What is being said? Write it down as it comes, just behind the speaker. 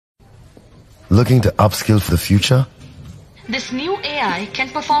Looking to upskill for the future? This new AI can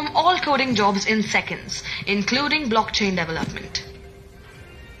perform all coding jobs in seconds, including blockchain development.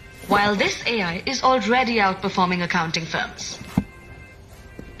 While this AI is already outperforming accounting firms.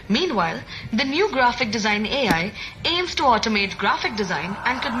 Meanwhile, the new graphic design AI aims to automate graphic design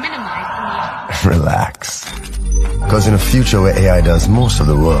and could minimize the need. Relax. Because in a future where AI does most of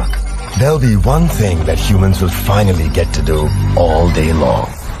the work, there'll be one thing that humans will finally get to do all day long.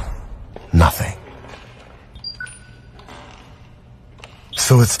 Nothing.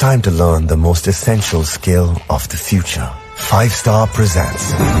 So it's time to learn the most essential skill of the future. 5-Star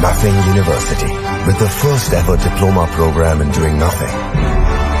presents Nothing University with the first ever diploma program in doing nothing.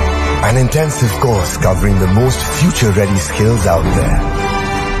 An intensive course covering the most future-ready skills out there.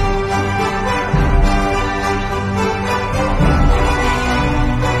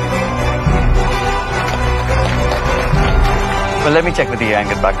 Well, let me check with the AI and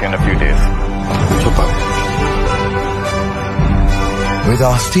get back to you in a few days. Super. With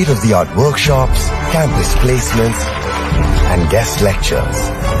our state-of-the-art workshops, campus placements, and guest lectures,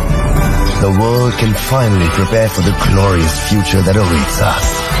 the world can finally prepare for the glorious future that awaits us.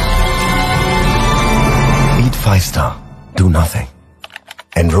 Beat 5-Star. Do nothing.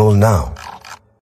 Enroll now.